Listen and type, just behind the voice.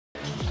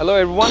Hello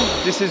everyone,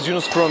 this is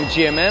Yunus from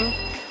GMM.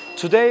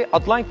 Today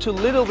I'd like to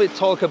little bit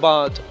talk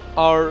about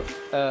our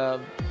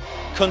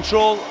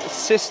control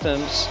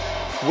systems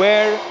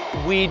where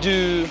we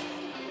do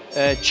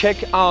check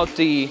out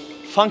the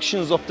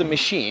functions of the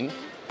machine.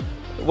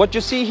 What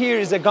you see here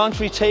is a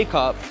gantry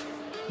take-up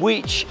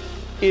which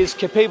is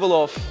capable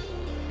of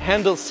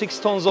handle 6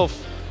 tons of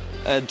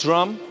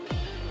drum,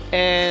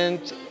 and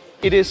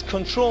it is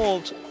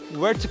controlled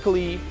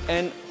vertically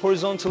and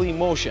horizontally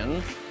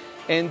motion.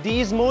 And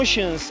these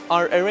motions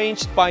are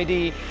arranged by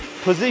the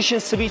position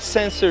switch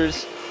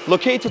sensors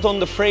located on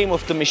the frame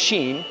of the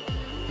machine.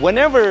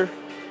 Whenever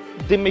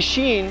the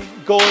machine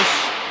goes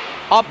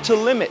up to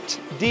limit,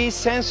 these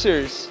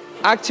sensors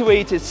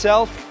activate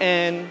itself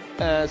and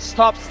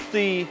stops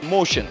the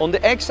motion. On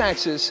the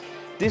x-axis,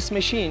 this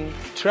machine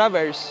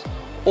traverses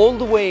all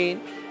the way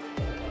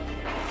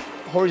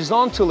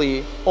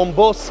horizontally on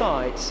both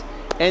sides,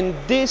 and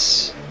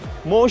this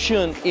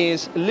motion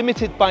is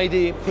limited by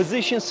the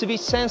position switch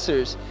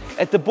sensors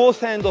at the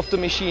both end of the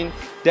machine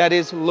that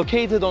is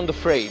located on the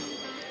frame.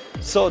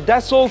 So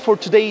that's all for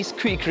today's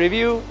quick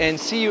review, and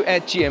see you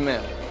at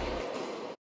GMM.